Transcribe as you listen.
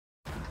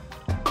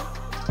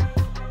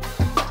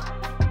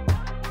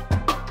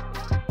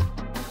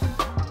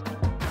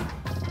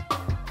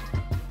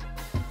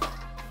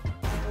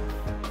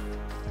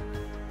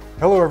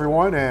Hello,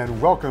 everyone, and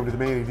welcome to the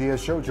Manny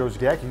Diaz Show. Joe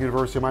Zagacki,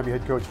 University of Miami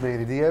head coach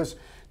Manny Diaz,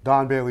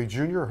 Don Bailey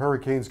Jr.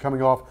 Hurricanes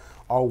coming off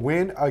a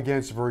win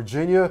against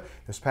Virginia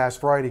this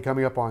past Friday,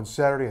 coming up on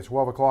Saturday at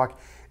 12 o'clock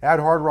at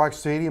Hard Rock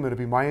Stadium. It'll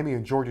be Miami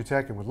and Georgia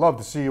Tech, and would love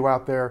to see you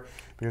out there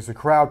because the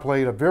crowd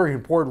played a very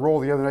important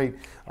role the other night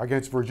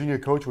against Virginia,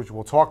 Coach, which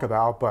we'll talk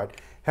about. But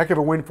heck of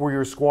a win for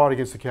your squad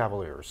against the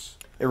Cavaliers.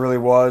 It really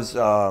was.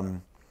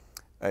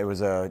 It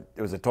was a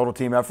total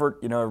team effort.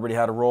 You know, everybody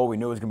had a role. We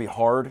knew it was going to be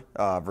hard.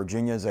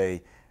 Virginia's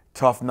a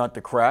tough nut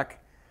to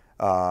crack,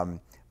 but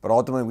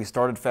ultimately we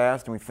started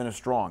fast and we finished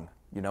strong.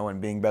 You know,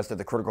 and being best at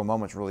the critical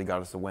moments really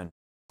got us the win.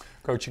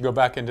 Coach, you go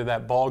back into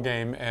that ball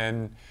game,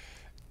 and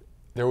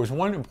there was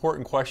one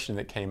important question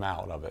that came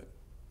out of it.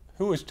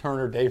 Who is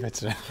Turner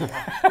Davidson?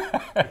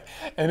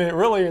 And it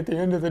really, at the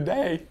end of the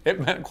day, it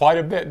meant quite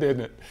a bit,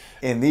 didn't it?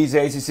 In these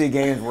ACC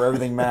games where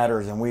everything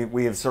matters, and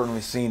we have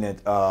certainly seen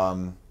it.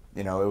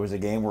 You know, it was a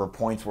game where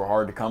points were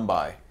hard to come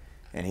by,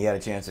 and he had a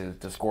chance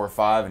to score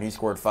 5, and he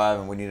scored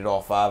 5, and we needed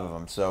all 5 of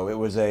them. So it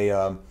was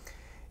it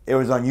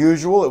was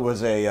unusual. It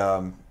was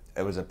a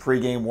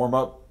pregame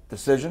warm-up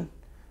decision.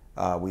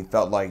 We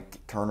felt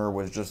like Turner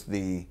was just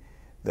the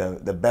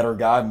better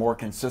guy, more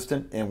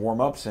consistent in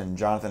warm-ups, and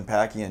Jonathan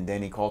Packey and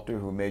Danny Coulter,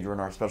 who major in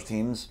our special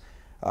teams,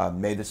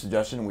 made the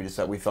suggestion. We just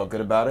said we felt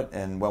good about it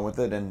and went with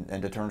it. And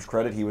to Turner's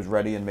credit, he was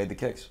ready and made the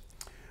kicks.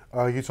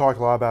 You talked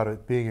a lot about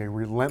it being a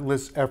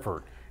relentless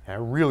effort. And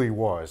it really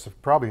was.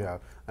 Probably an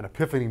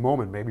epiphany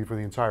moment maybe for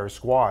the entire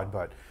squad,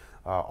 but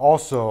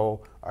also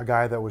a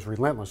guy that was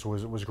relentless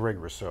was Greg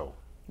Rousseau.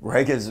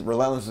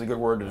 Relentless is a good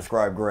word to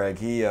describe Greg.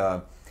 He's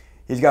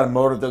got a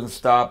motor that doesn't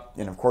stop,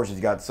 and of course he's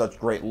got such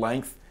great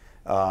length.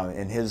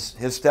 And his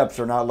steps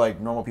are not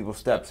like normal people's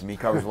steps. I mean,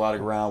 he covers a lot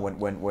of ground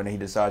when he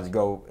decides to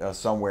go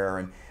somewhere.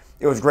 And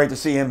it was great to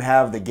see him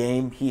have the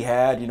game he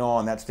had, you know,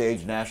 on that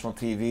stage, national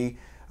TV.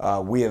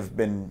 We've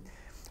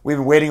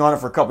been waiting on it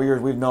for a couple of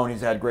years. We've known he's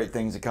had great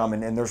things to come,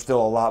 and there's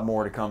still a lot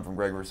more to come from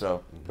Greg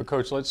Rousseau. But,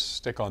 Coach, let's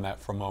stick on that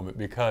for a moment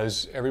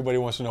because everybody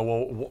wants to know,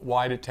 well,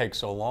 why did it take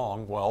so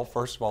long? Well,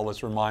 first of all,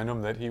 let's remind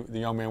them that the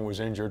young man was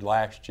injured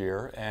last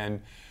year,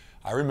 and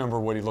I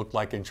remember what he looked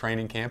like in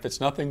training camp. It's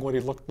nothing what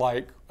he looked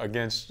like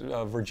against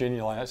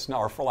Virginia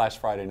last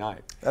Friday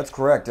night. That's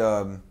correct.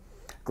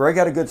 Greg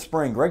had a good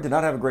spring. Greg did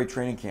not have a great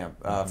training camp,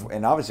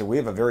 and obviously we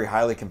have a very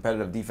highly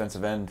competitive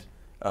defensive end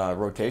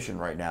rotation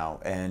right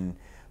now.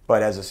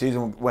 But as the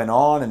season went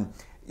on, and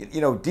you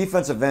know,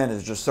 defensive end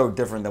is just so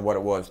different than what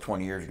it was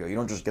 20 years ago. You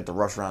don't just get to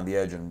rush around the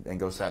edge and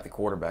go sack the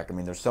quarterback. I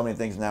mean, there's so many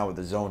things now with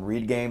the zone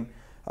read game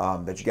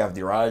that you got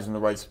your eyes in the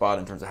right spot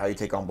in terms of how you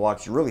take on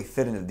blocks. You really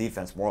fit into the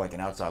defense more like an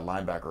outside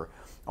linebacker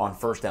on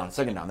first down,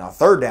 second down. Now,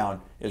 third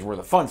down is where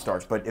the fun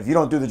starts. But if you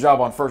don't do the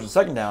job on first and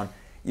second down,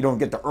 you don't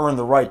get to earn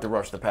the right to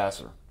rush the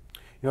passer.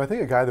 You know, I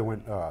think a guy that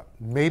went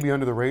maybe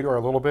under the radar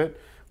a little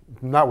bit,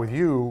 not with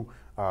you,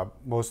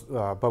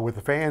 but with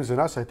the fans and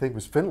us, I think,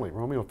 was Finley.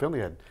 Romeo Finley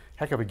had a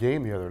heck of a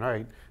game the other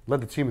night, led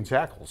the team in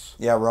tackles.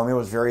 Yeah, Romeo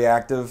was very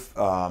active.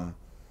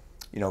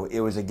 You know, it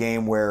was a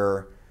game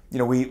where, you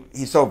know,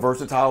 he's so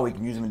versatile. We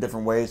can use him in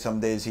different ways. Some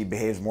days he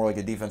behaves more like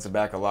a defensive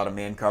back, a lot of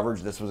man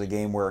coverage. This was a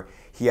game where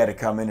he had to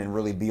come in and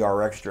really be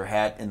our extra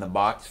hat in the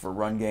box for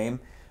run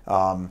game.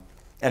 And,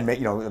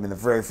 you know, I mean, the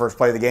very first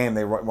play of the game,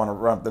 they want to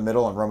run up the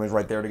middle, and Romeo's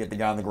right there to get the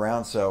guy on the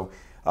ground. So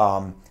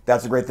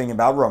that's the great thing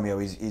about Romeo.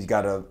 He's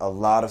got a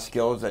lot of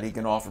skills that he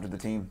can offer to the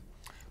team.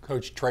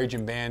 Coach,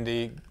 Trajan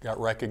Bandy got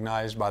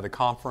recognized by the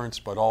conference,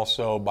 but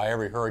also by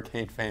every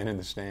Hurricane fan in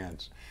the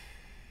stands.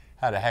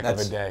 Had a heck of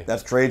a day.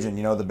 That's Trajan.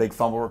 You know, the big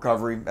fumble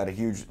recovery at a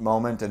huge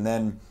moment, and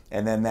then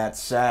that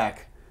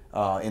sack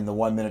in the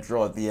 1-minute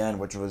drill at the end,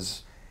 which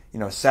was, you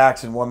know,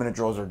 sacks and 1-minute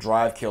drills are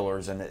drive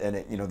killers,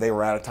 and you know, they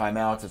were out of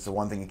timeouts. It's the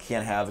one thing you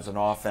can't have as an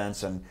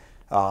offense, and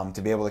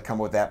to be able to come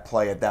up with that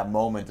play at that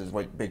moment is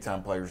what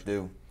big-time players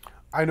do.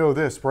 I know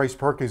this. Bryce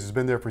Perkins has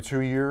been there for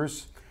 2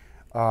 years.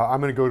 I'm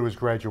going to go to his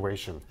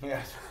graduation.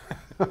 Yes.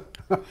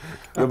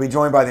 You'll be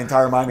joined by the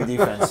entire Miami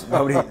defense.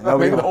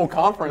 Nobody, the whole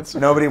conference.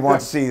 Nobody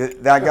wants to see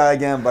that guy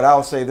again. But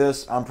I'll say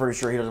this: I'm pretty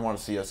sure he doesn't want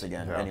to see us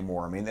again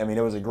anymore. I mean,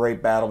 it was a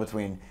great battle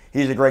between.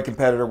 He's a great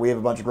competitor. We have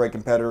a bunch of great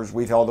competitors.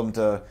 We've held him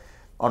to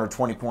under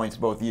 20 points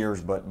both years.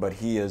 But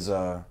he is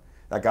that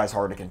guy's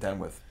hard to contend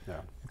with.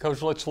 Yeah.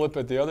 Coach, let's flip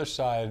at the other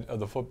side of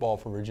the football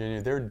for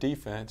Virginia. Their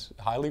defense,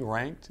 highly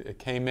ranked. It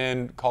came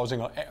in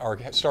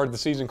started the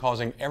season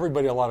causing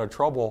everybody a lot of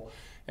trouble,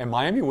 and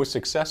Miami was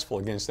successful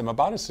against them,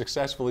 about as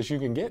successful as you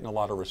can get in a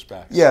lot of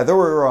respects. Yeah, there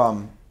were,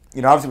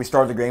 you know, obviously we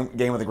started the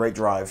game with a great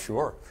drive.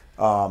 Sure.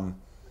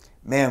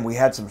 Man, we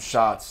had some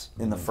shots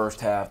in the first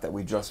half that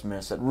we just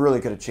missed that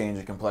really could have changed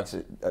the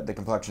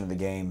complexion of the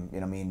game. You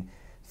know, I mean,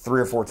 3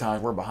 or 4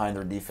 times we're behind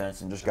their defense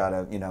and just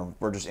gotta, you know,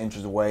 we're just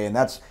inches away, and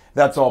that's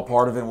all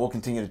part of it. And we'll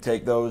continue to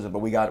take those, but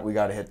we got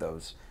to hit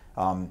those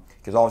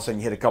because all of a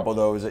sudden you hit a couple of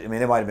those. I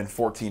mean, it might have been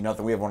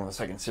 14-0. We have one on the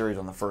second series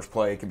on the first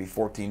play. It could be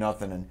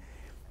 14-0, and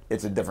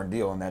it's a different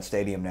deal in that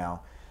stadium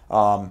now.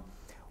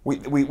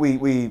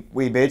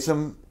 We made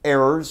some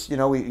errors,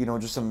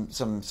 just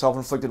some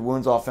self-inflicted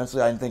wounds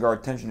offensively. I didn't think our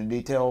attention to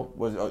detail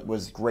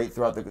was great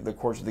throughout the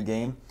course of the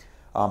game,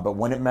 but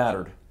when it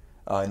mattered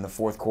in the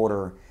fourth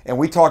quarter, and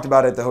we talked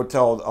about it at the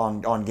hotel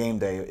on game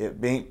day.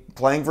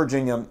 Playing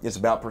Virginia is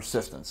about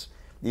persistence.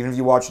 Even if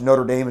you watch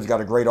Notre Dame has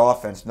got a great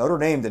offense, Notre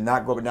Dame did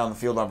not go up and down the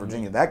field on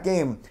Virginia. That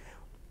game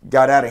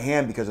got out of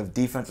hand because of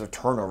defensive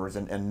turnovers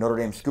and Notre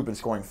Dame scoop and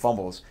scoring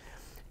fumbles.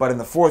 But in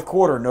the fourth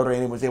quarter, Notre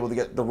Dame was able to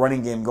get the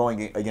running game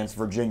going against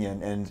Virginia,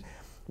 and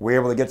we were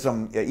able to get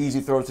some easy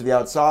throws to the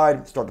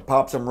outside, start to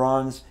pop some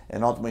runs,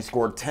 and ultimately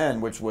scored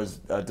 10, which was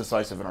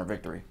decisive in our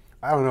victory.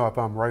 I don't know if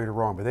I'm right or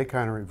wrong, but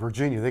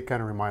Virginia, they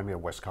kind of remind me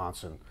of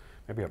Wisconsin,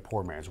 maybe a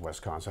poor man's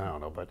Wisconsin, I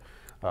don't know,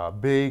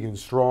 but big and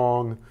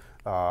strong,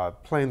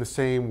 playing the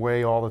same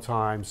way all the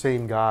time,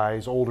 same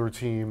guys, older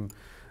team.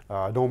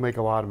 Don't make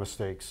a lot of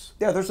mistakes.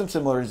 Yeah, there's some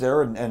similarities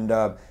there, and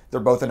they're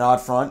both an odd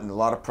front and a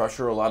lot of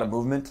pressure, a lot of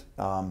movement.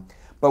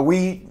 But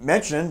we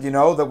mentioned,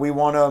 that we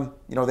want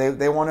to,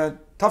 they want to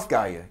tough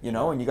guy you,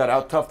 and you got to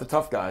out tough the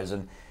tough guys.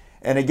 And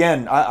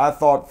again, I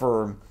thought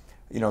for,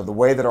 the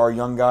way that our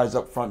young guys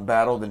up front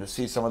battled and to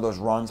see some of those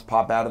runs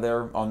pop out of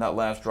there on that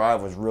last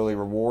drive was really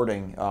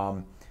rewarding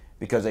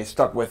because they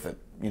stuck with it,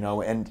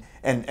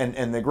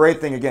 And the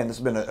great thing, again, this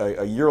has been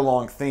a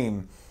year-long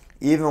theme.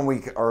 Even when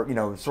we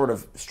are, sort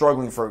of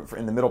struggling for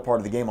in the middle part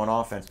of the game on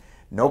offense,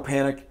 no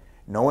panic,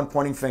 no one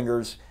pointing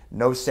fingers,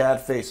 no sad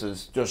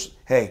faces, just,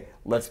 hey,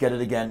 let's get it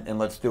again and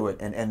let's do it.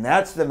 And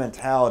that's the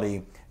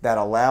mentality that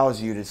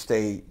allows you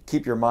to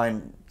keep your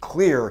mind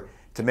clear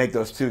to make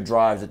those two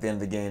drives at the end of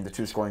the game, the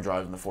two scoring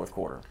drives in the fourth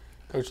quarter.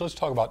 Coach, let's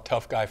talk about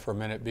tough guy for a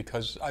minute,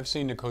 because I've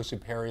seen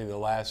N'Kosi Perry the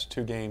last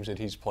two games that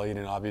he's played,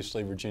 and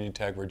obviously Virginia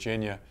Tech,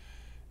 Virginia.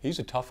 He's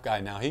a tough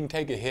guy now. He can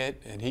take a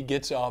hit, and he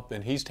gets up,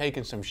 and he's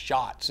taking some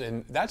shots,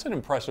 and that's an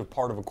impressive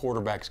part of a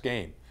quarterback's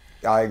game.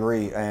 I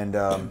agree, and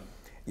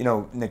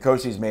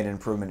N'Kosi's made an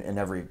improvement in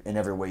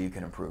every way you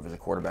can improve as a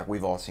quarterback.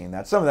 We've all seen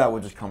that. Some of that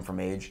will just come from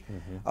age.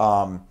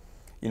 Mm-hmm.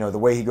 The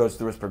way he goes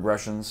through his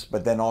progressions,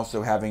 but then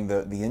also having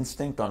the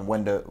instinct on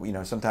when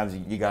to, sometimes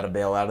you got to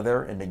bail out of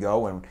there and to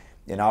go,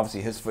 and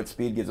obviously his foot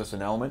speed gives us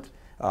an element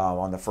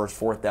on the first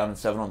 4th down and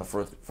 7 on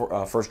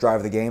the first drive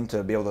of the game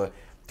to be able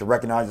to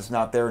recognize it's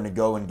not there and to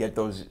go and get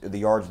the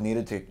yards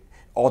needed to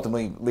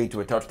ultimately lead to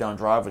a touchdown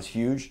drive was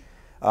huge.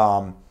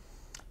 And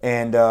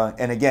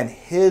again,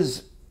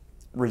 his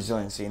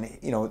resiliency,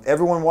 and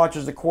everyone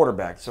watches the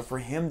quarterback, so for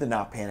him to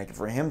not panic,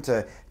 for him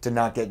to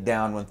not get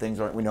down when things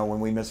aren't, when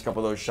we miss a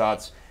couple of those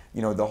shots,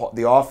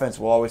 the offense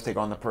will always take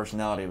on the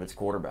personality of its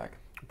quarterback.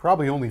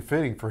 Probably only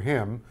fitting for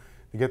him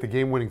to get the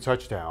game-winning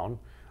touchdown.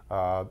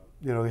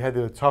 They had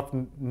the tough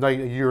night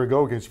a year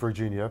ago against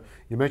Virginia.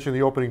 You mentioned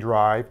the opening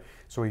drive,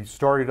 so he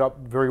started up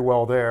very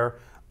well there.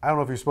 I don't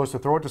know if you're supposed to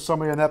throw it to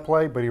somebody on that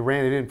play, but he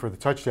ran it in for the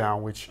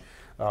touchdown, which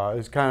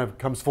is kind of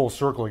comes full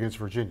circle against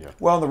Virginia.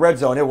 Well, in the red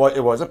zone, it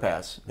was a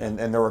pass, and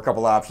there were a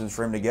couple options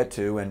for him to get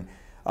to. And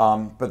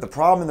but the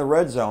problem in the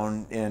red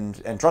zone,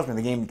 and trust me,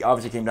 the game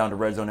obviously came down to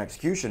red zone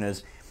execution,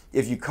 is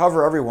if you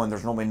cover everyone,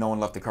 there's normally no one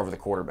left to cover the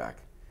quarterback.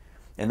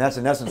 And that's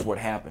in essence what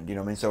happened.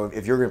 So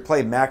if you're going to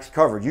play max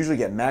coverage, usually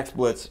get max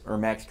blitz or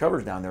max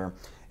coverage down there.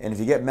 And if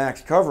you get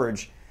max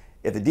coverage,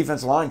 if the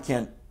defensive line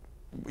can't,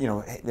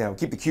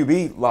 keep the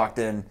QB locked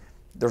in,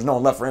 there's no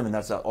one left for him, and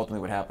that's ultimately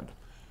what happened.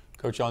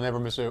 Coach, I'll never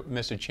miss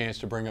a chance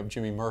to bring up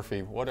Jimmy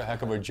Murphy. What a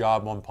heck of a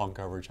job on punt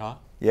coverage, huh?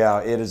 Yeah,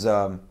 it is.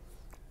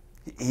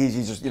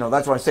 He's just,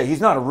 that's why I say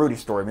he's not a Rudy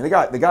story. I mean,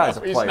 the guy is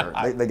a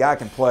player. The guy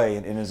can play,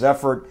 and his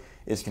effort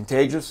is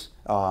contagious.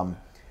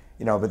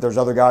 But there's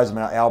other guys. I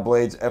mean, Al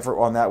Blade's effort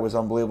on that was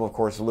unbelievable. Of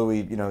course,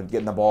 Louis,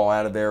 getting the ball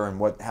out of there and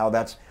how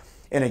that's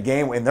in a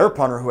game. And their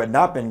punter, who had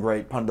not been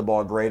great, punted the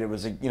ball great. It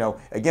was,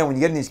 again, when you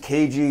get in these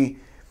cagey,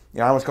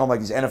 I always call them like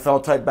these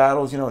NFL type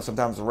battles.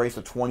 Sometimes the race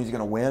of 20 is going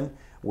to win.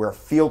 Where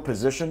field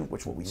position,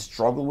 which what we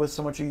struggled with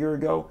so much a year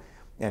ago,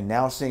 and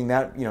now seeing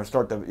that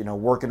start to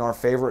work in our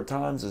favor at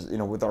times, is,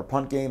 with our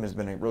punt game, has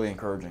been really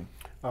encouraging.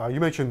 You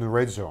mentioned the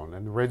red zone,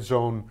 and the red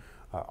zone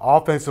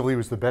offensively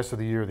was the best of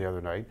the year the other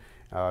night.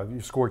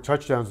 You scored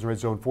touchdowns in the red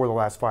zone 4 of the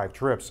last 5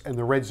 trips, and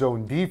the red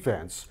zone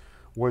defense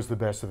was the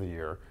best of the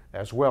year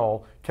as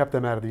well, kept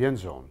them out of the end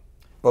zone.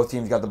 Both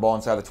teams got the ball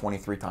inside of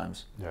 23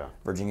 times. Yeah.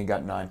 Virginia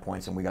got 9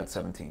 points, and we got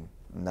 17,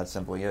 and that's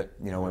simply it.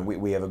 And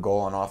we have a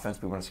goal on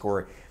offense. We want to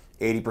score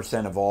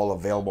 80% of all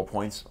available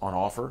points on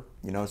offer.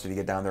 So if you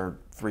get down there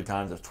 3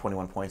 times, that's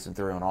 21 points in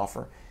theory on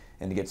offer.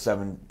 And to get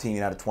 17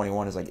 out of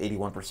 21 is like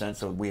 81%.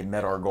 So we had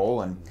met our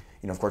goal. And,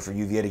 of course, for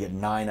UVA to get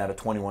 9 out of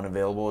 21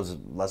 available is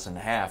less than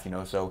half,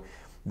 So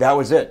that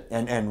was it.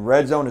 And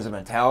red zone is a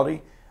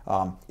mentality.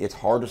 It's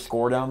hard to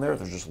score down there.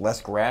 There's just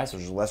less grass.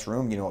 There's just less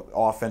room.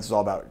 Offense is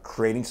all about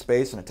creating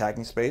space and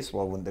attacking space.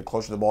 Well, when the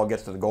closer the ball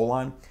gets to the goal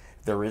line,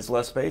 there is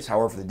less space.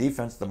 However, for the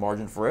defense, the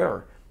margin for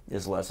error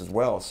is less as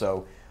well.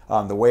 So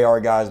the way our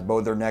guys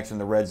bowed their necks in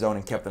the red zone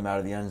and kept them out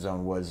of the end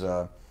zone was,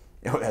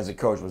 as a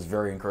coach, was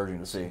very encouraging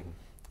to see.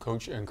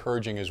 Coach,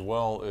 encouraging as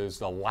well is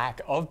the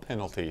lack of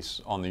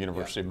penalties on the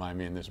University of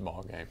Miami in this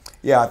ball game.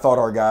 Yeah, I thought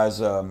our guys,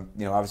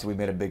 obviously we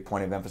made a big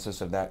point of emphasis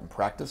of that in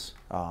practice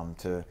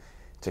to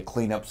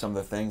clean up some of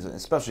the things,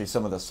 especially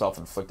some of the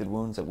self-inflicted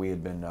wounds that we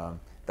had been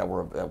that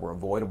were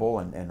avoidable,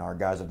 and our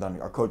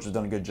coach has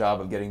done a good job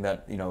of getting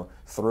that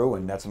through,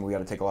 and that's something we got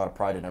to take a lot of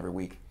pride in every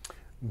week.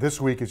 This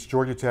week it's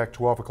Georgia Tech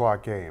 12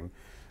 o'clock game.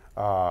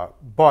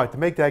 But to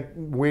make that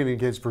win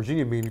against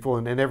Virginia meaningful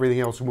and everything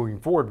else moving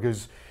forward,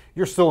 because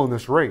you're still in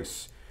this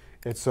race,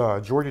 it's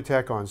Georgia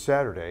Tech on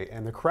Saturday,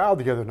 and the crowd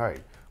the other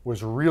night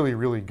was really,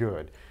 really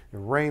good. It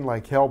rained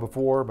like hell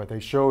before, but they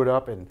showed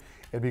up, and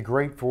it'd be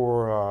great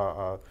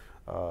to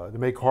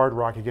make Hard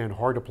Rock again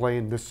hard to play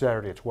in this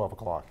Saturday at 12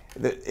 o'clock.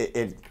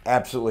 It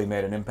absolutely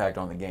made an impact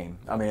on the game.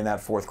 I mean, in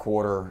that fourth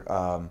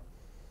quarter,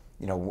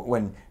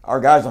 when our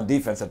guys on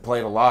defense have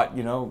played a lot,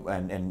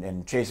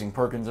 and chasing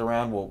Perkins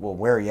around will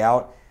wear you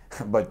out.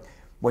 But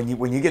when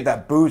you get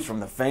that boost from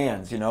the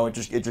fans, it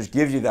just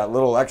gives you that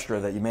little extra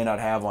that you may not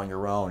have on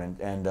your own.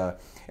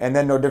 And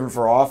then no different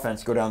for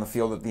offense, go down the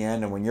field at the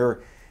end. And when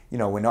you're,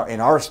 in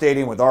our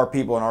stadium with our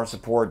people and our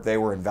support, they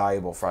were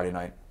invaluable Friday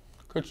night.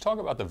 Coach, talk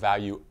about the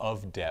value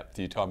of depth.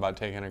 You talk about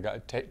taking a guy,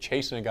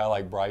 chasing a guy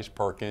like Bryce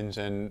Perkins,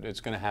 and it's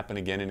going to happen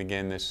again and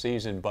again this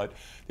season. But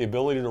the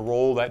ability to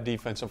roll that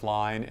defensive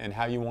line and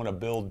how you want to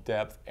build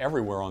depth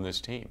everywhere on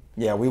this team.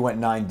 Yeah, we went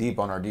 9 deep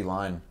on our D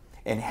line,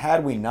 and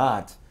had we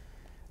not,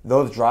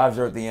 those drives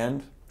there at the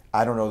end,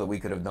 I don't know that we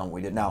could have done what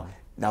we did. Now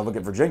look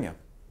at Virginia.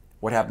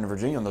 What happened to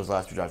Virginia on those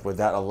last 2 drives? Was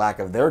that a lack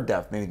of their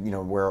depth? Maybe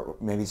where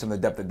maybe some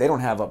of the depth that they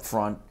don't have up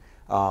front.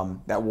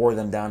 That wore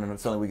them down, and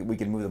suddenly we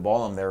could move the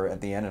ball on there at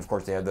the end. And of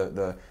course, they had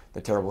the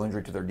terrible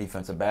injury to their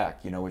defensive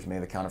back, which may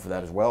have accounted for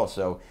that as well.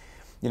 So,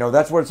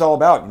 that's what it's all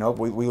about.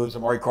 We lose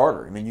Amari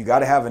Carter. I mean, you got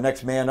to have a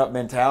next man up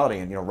mentality,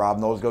 and Rob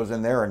Knowles goes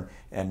in there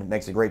and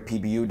makes a great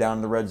PBU down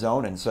in the red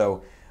zone. And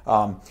so,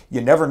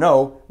 you never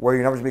know where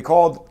your numbers will be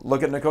called.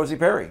 Look at N'Kosi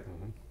Perry.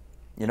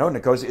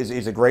 N'Kosi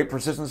is a great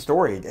persistent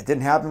story. It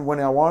didn't happen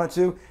when I wanted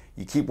to.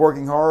 You keep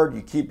working hard.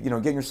 You keep,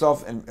 getting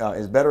yourself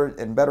is better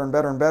and better and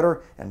better and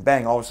better. And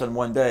bang, all of a sudden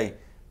one day,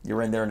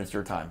 you're in there and it's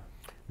your time.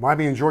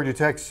 Miami and Georgia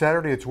Tech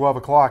Saturday at 12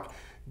 o'clock.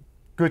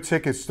 Good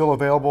tickets still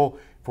available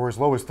for as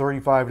low as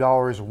 $35.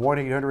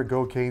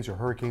 1-800-GO-CANES or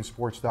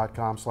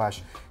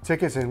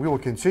hurricanesports.com/tickets. And we will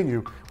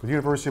continue with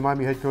University of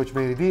Miami head coach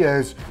Manny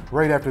Diaz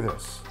right after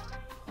this.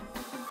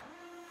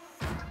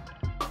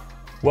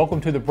 Welcome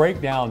to the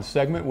breakdown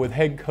segment with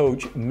head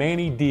coach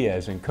Manny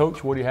Diaz. And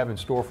Coach, what do you have in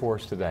store for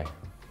us today?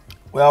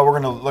 Well, we're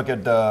going to look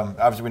at,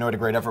 obviously we know we had a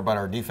great effort by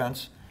our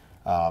defense.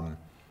 A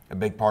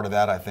big part of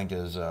that, I think,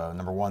 is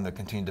number one, the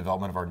continued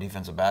development of our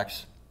defensive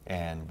backs.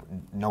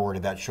 And nowhere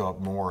did that show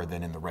up more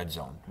than in the red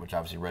zone, which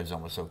obviously red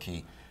zone was so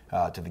key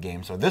to the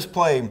game. So this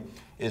play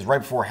is right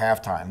before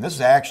halftime. This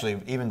is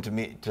actually, even to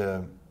make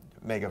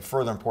it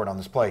further important on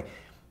this play,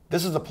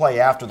 this is the play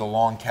after the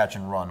long catch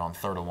and run on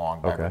 3rd and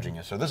long by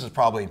Virginia. So this is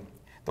probably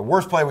the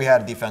worst play we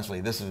had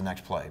defensively. This is the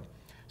next play.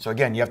 So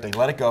again, you have to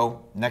let it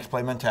go, next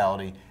play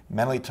mentality,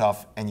 mentally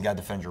tough, and you got to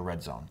defend your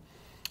red zone.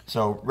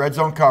 So red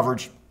zone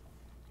coverage,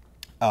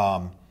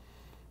 and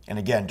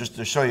again, just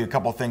to show you a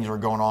couple of things that are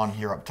going on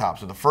here up top.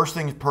 So the first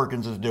thing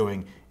Perkins is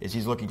doing is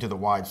he's looking to the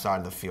wide side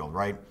of the field,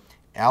 right?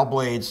 Al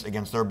Blades,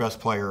 against their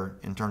best player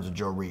in terms of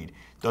Joe Reed,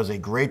 does a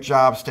great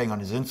job staying on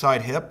his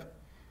inside hip,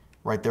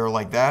 right there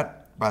like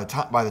that. By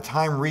the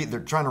time Reed, they're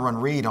trying to run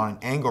Reed on an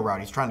angle route,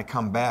 he's trying to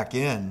come back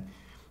in.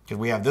 Because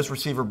we have this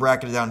receiver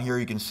bracketed down here.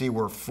 You can see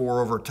we're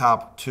 4 over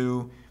top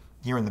 2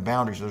 here in the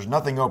boundary. So there's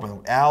nothing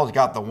open. Al's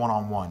got the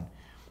one-on-one.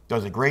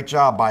 Does a great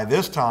job. By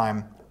this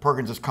time,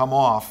 Perkins has come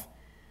off.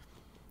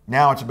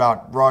 Now it's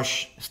about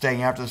rush,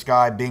 staying after this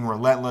guy, being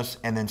relentless,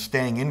 and then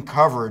staying in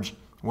coverage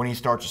when he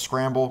starts to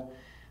scramble.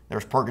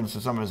 There's Perkins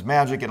to some of his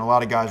magic, and a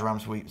lot of guys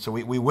around him. So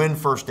we win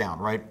first down,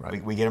 right?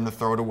 We get him to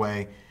throw it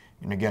away.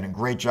 And again, a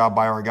great job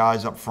by our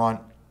guys up front,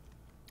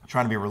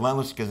 trying to be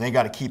relentless because they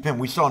got to keep him.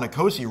 We saw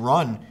N'Kosi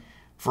run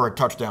for a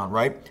touchdown,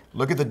 right?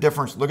 Look at the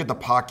difference. Look at the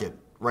pocket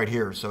right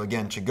here. So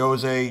again,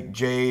 Chigozie,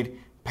 Jade,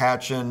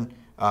 Patchen,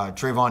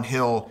 Trayvon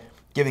Hill,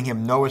 giving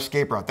him no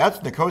escape route. That's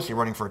N'Kosi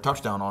running for a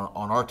touchdown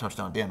on our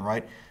touchdown at the end,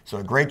 right? So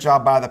a great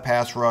job by the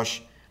pass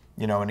rush,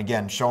 and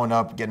again, showing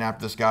up, getting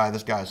after this guy.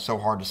 This guy is so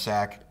hard to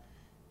sack.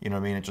 You know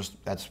what I mean?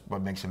 That's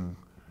what makes him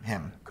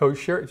him. Coach,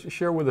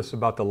 share with us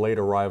about the late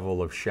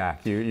arrival of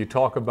Shaq. You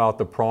talk about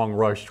the prong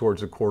rush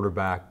towards the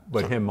quarterback,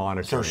 but him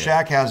monitoring. So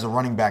Shaq has the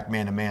running back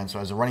man-to-man. So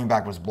as the running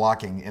back was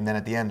blocking, and then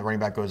at the end the running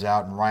back goes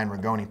out and Ryan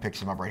Rigoni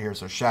picks him up right here.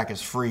 So Shaq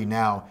is free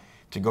now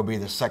to go be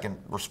the second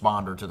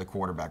responder to the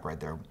quarterback right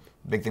there.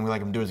 Big thing we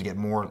like him to do is get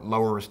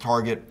lower his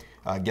target,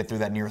 get through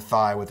that near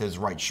thigh with his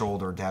right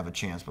shoulder to have a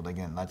chance. But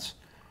again, that's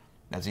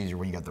easier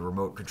when you got the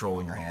remote control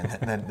in your hand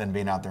than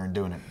being out there and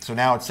doing it. So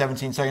now it's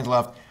 17 seconds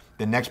left.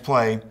 The next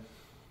play.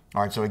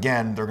 All right, so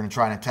again, they're going to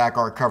try and attack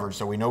our coverage.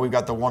 So we know we've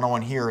got the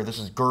one-on-one here. This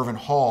is Gervin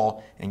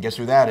Hall, and guess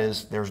who that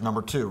is? There's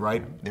number 2,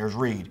 right? There's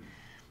Reed.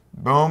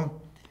 Boom.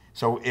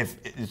 So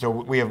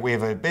we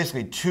have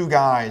basically 2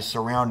 guys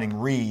surrounding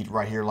Reed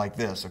right here like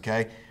this.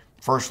 Okay.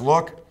 First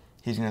look,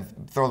 he's going to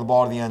throw the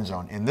ball to the end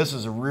zone. And this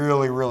is a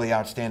really, really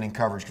outstanding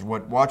coverage. Because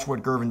watch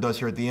what Gervin does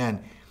here at the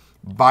end.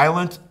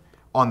 Violent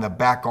on the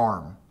back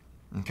arm.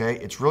 Okay,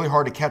 it's really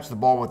hard to catch the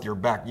ball with your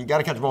back. You got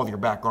to catch the ball with your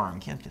back arm.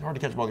 It's hard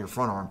to catch the ball with your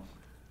front arm.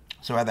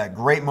 So had that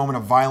great moment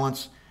of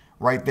violence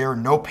right there.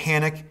 No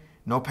panic,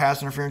 no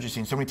pass interference. You've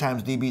seen so many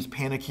times DBs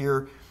panic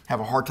here,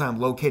 have a hard time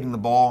locating the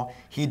ball.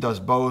 He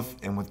does both,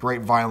 and with great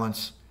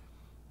violence,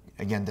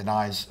 again,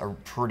 denies a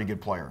pretty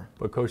good player.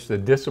 But Coach, the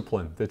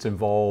discipline that's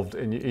involved,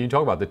 and you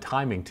talk about the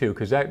timing too,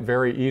 because that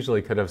very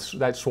easily could have,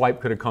 that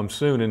swipe could have come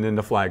soon, and then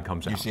the flag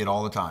comes out. You see it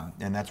all the time,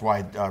 and that's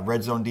why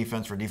red zone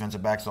defense for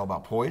defensive backs is all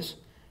about poise.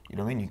 You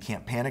know what I mean? You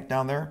can't panic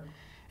down there.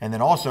 And then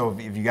also,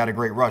 if you got a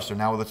great rush, so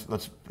now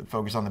let's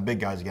focus on the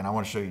big guys again. I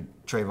want to show you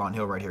Trayvon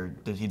Hill right here.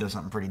 He does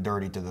something pretty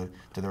dirty to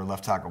their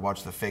left tackle.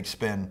 Watch the fake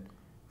spin.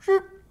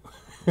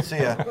 See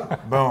ya.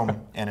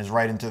 Boom. And is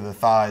right into the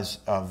thighs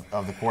of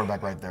the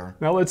quarterback right there.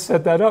 Now let's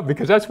set that up,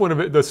 because that's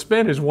the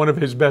spin is one of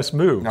his best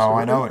moves. No,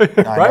 I know it.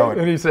 I right? know it.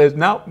 And he says,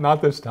 no,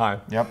 not this time.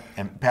 Yep.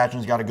 And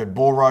Patchen's got a good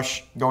bull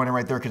rush going in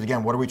right there, because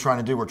again, what are we trying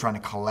to do? We're trying to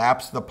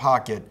collapse the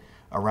pocket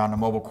around a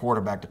mobile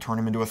quarterback to turn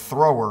him into a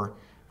thrower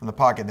from the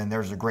pocket. Then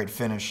there's a great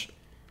finish.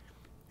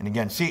 And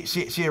again,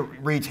 see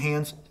Reed's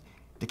hands?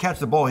 To catch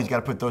the ball, he's got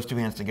to put those two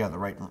hands together,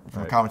 right?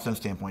 From a common sense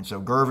standpoint.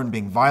 So Gervin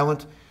being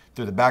violent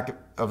through the back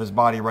of his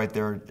body right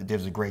there,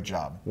 does a great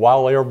job.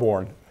 While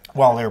airborne.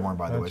 While airborne,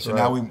 by the way. That's So right.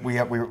 now we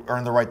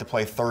earn the right to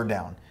play third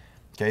down.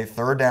 Okay,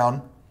 third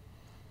down.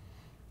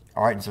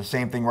 All right, and so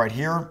same thing right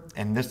here.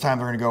 And this time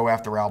they're going to go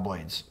after Al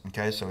Blades.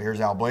 Okay, so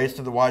here's Al Blades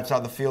to the wide side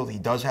of the field. He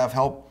does have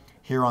help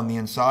here on the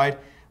inside.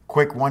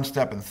 Quick one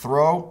step and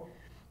throw.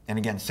 And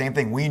again, same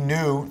thing. We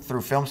knew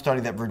through film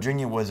study that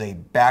Virginia was a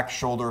back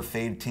shoulder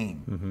fade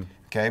team. Mm-hmm.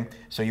 Okay,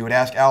 so you would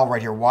ask Al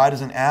right here, why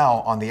doesn't Al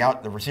on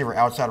the receiver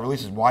outside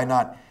releases, why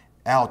not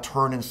Al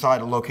turn inside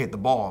to locate the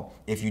ball?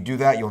 If you do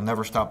that, you'll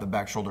never stop the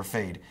back shoulder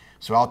fade.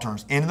 So Al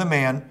turns into the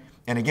man,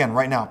 and again,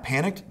 right now,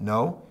 panicked?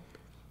 No.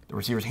 The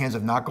receiver's hands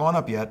have not gone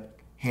up yet.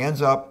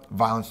 Hands up,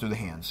 violence through the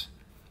hands.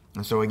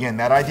 And so again,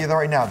 that idea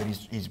right now that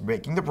he's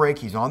making the break,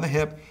 he's on the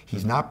hip,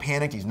 he's not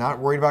panicked, he's not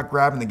worried about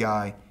grabbing the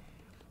guy.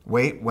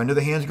 Wait, when do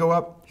the hands go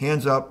up?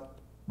 Hands up,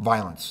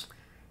 violence.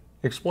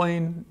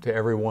 Explain to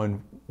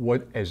everyone,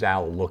 what is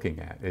Al looking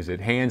at? Is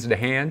it hands to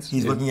hands?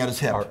 He's looking at his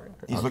hip.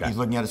 He's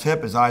looking at his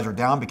hip. His eyes are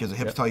down because the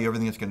hips tell you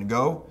everything that's going to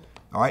go.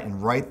 All right,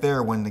 and right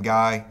there when the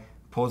guy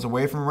pulls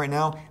away from him right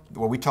now,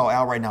 what we tell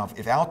Al right now,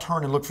 if Al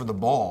turned and looked for the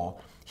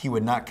ball, he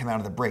would not come out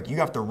of the break. You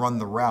have to run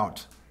the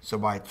route. So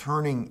by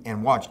turning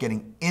and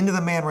getting into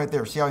the man right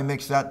there, see how he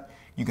makes that?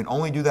 You can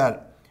only do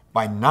that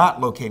by not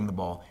locating the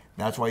ball.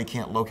 That's why you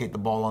can't locate the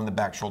ball on the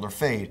back shoulder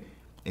fade.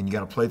 And you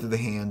got to play through the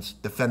hands,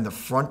 defend the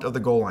front of the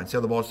goal line. See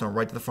how the ball's thrown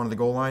right to the front of the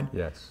goal line?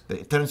 Yes. The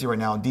tendency right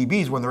now in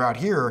DBs, when they're out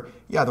here,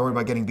 they're worried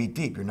about getting beat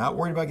deep. You're not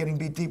worried about getting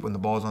beat deep when the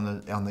ball's on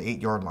the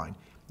 8-yard line.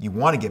 You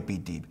want to get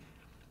beat deep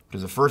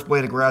because the first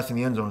blade of grass in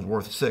the end zone is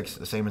worth 6,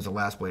 the same as the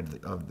last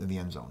blade of the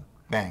end zone.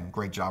 Bang,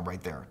 great job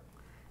right there.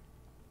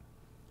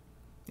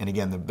 And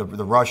again,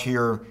 the rush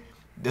here,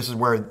 this is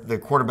where the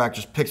quarterback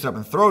just picks it up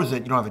and throws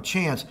it. You don't have a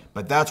chance,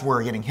 but that's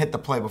where getting hit the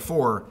play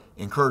before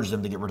encourages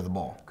them to get rid of the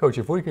ball. Coach,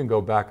 if we can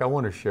go back, I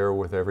want to share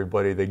with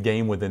everybody the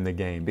game within the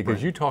game,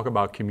 because you talk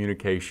about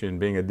communication,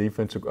 being a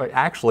defensive,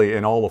 actually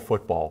in all of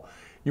football.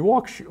 You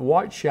watch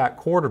Shaq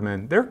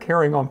Quarterman, they're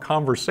carrying on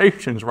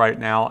conversations right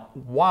now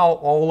while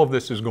all of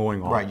this is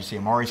going on. Right, you see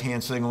Amari's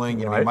hand signaling,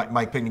 you know, Right.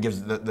 Mike Pinkney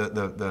gives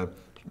the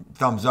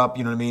thumbs up,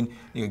 you know what I mean?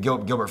 You know,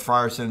 Gilbert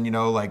Frierson, you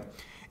know,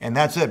 and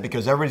that's it,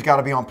 because everybody's got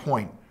to be on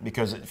point,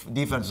 because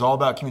defense is all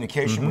about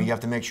communication. We have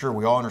to make sure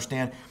we all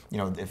understand, you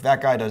know, if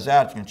that guy does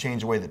that, it's going to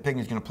change the way that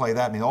Pinkney's going to play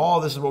that. I mean,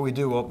 all this is what we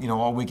do, you know,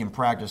 all week in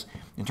practice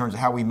in terms of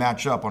how we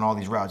match up on all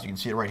these routes. You can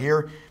see it right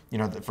here. You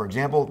know, for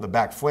example, the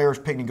back flares,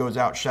 Pinkney goes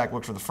out, Shaq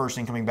looks for the first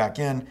thing coming back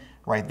in.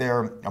 Right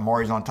there,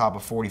 Amari's on top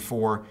of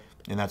 44,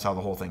 and that's how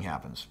the whole thing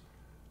happens.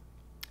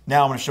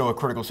 Now I'm going to show a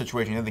critical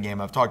situation in the game.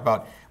 I've talked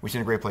about, we've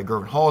seen a great play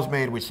Gervin Hall's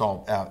made. We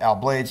saw Al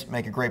Blades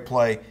make a great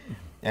play.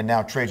 And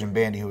now Trajan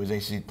Bandy, who is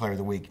ACC Player of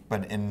the Week,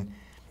 but in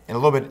a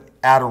little bit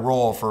out of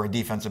role for a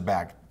defensive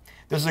back.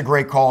 This is a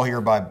great call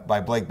here by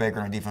Blake Baker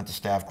and our defensive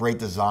staff. Great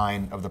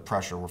design of the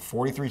pressure. We're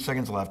 43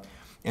 seconds left.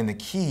 And the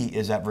key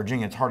is that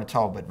Virginia, it's hard to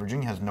tell, but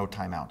Virginia has no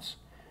timeouts.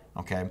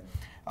 Okay?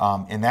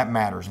 And that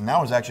matters. And that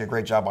was actually a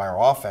great job by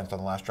our offense on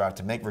the last drive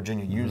to make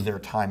Virginia use their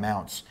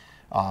timeouts.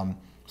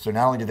 So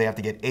not only did they have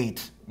to get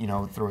 8, you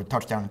know, through a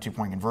touchdown and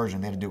 2-point conversion,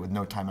 they had to do it with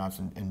no timeouts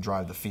and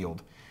drive the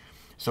field.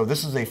 So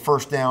this is a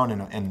first down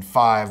and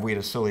 5. We had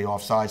a silly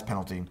offsides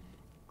penalty.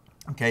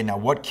 Okay, now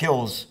what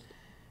kills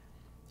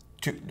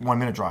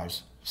 1-minute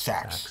drives?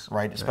 Sacks,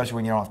 right? Especially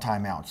when you don't have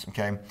timeouts,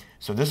 okay?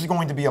 So this is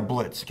going to be a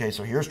blitz, okay?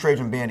 So here's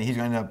Trajan Bandy. He's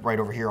going to end up right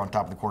over here on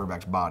top of the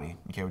quarterback's body,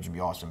 okay, which would be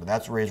awesome. But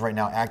that's where he is right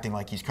now, acting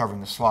like he's covering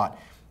the slot,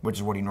 which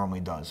is what he normally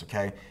does,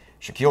 okay?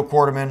 Shaquille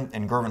Quarterman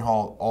and Gervin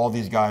Hall, all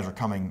these guys are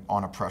coming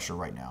on a pressure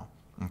right now,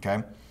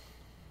 okay?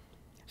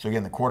 So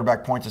again, the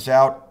quarterback points us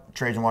out.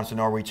 Trajan wants to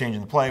know, are we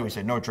changing the play? We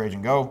say, no,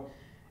 Trajan, go.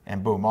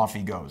 and boom, off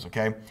he goes,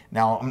 okay?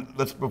 Now,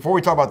 before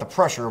we talk about the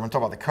pressure, I'm going to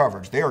talk about the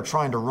coverage. They are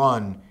trying to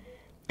run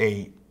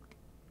a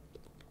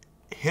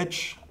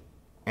hitch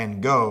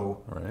and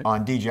go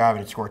on DJ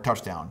to score a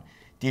touchdown.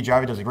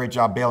 DJ does a great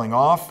job bailing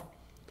off.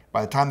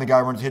 By the time the guy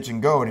runs hitch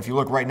and go, and if you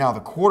look right now, the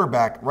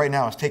quarterback right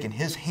now is taking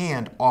his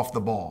hand off the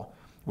ball,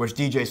 which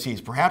DJ sees,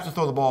 perhaps to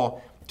throw the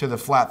ball to the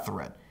flat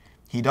threat.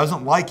 He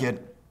doesn't like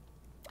it,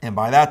 and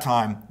by that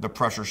time, the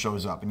pressure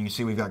shows up. And you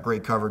see we've got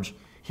great coverage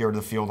here at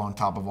the field on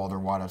top of all their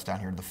wideouts down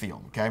here at the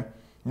field, okay?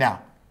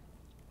 Now,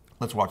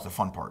 let's watch the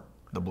fun part,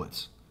 the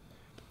blitz.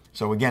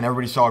 So again,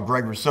 everybody saw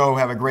Greg Rousseau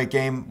have a great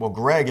game. Well,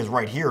 Greg is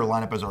right here,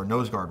 line up as our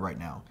nose guard right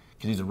now,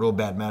 because he's a real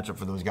bad matchup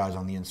for those guys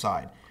on the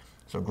inside.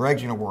 So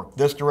Greg's going to work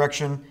this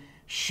direction.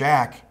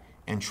 Shaq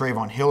and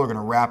Trayvon Hill are going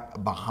to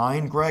wrap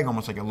behind Greg,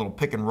 almost like a little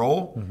pick and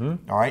roll.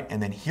 All right,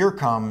 and then here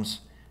comes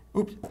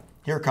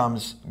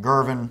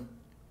Gervin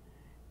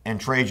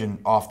and Trajan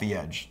off the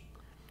edge.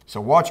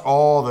 So watch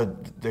all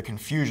the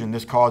confusion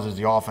this causes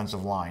the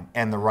offensive line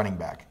and the running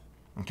back.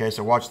 Okay,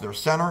 so watch their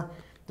center.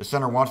 The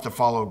center wants to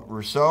follow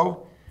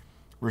Rousseau.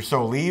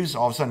 Rousseau leaves.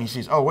 All of a sudden he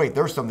sees, oh, wait,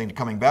 there's something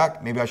coming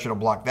back. Maybe I should have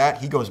blocked that.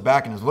 He goes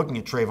back and is looking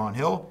at Trayvon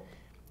Hill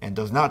and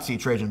does not see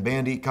Trajan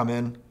Bandy come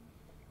in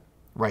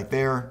right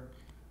there,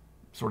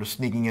 sort of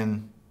sneaking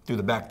in through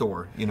the back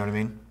door. You know what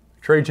I mean?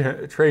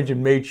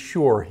 Trajan made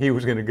sure he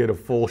was going to get a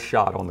full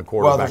shot on the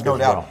quarterback. Well, there's no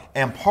doubt.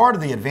 And part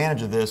of the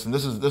advantage of this, and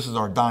this is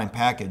our dime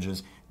package,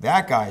 is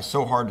that guy is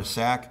so hard to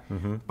sack.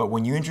 But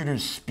when you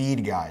introduce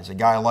speed guys, a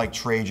guy like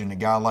Trajan, a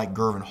guy like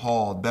Gervin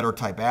Hall, better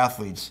type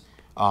athletes,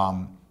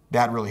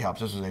 that really helps.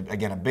 This is,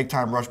 again, a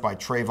big-time rush by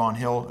Trayvon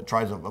Hill. It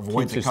tries to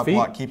avoid the cut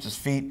block, keeps his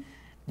feet.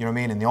 You know what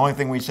I mean? And the only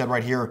thing we said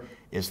right here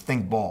is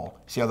think ball.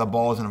 See how the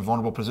ball is in a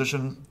vulnerable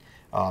position?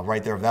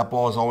 Right there. If that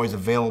ball is always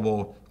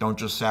available, don't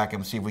just sack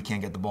him. See if we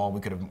can't get the ball. We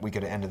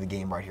could have ended the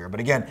game right here. But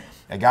again,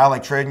 a guy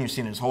like Trajan, you've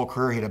seen his whole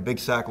career. He had a big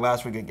sack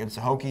last week against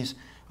the Hokies.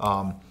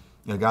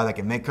 A guy that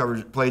can make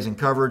plays in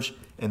coverage,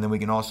 and then we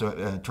can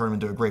also turn him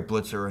into a great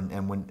blitzer.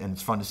 And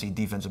it's fun to see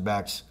defensive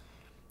backs,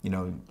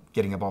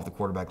 getting up off the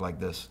quarterback like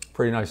this.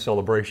 Pretty nice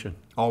celebration.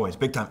 Always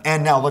big time.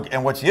 And now look,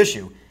 and what's the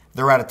issue?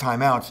 They're out of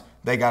timeouts.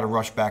 They got to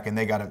rush back, and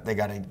they got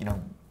to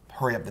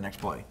hurry up the next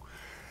play.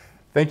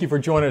 Thank you for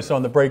joining us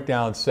on the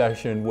breakdown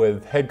session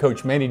with head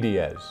coach Manny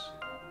Diaz.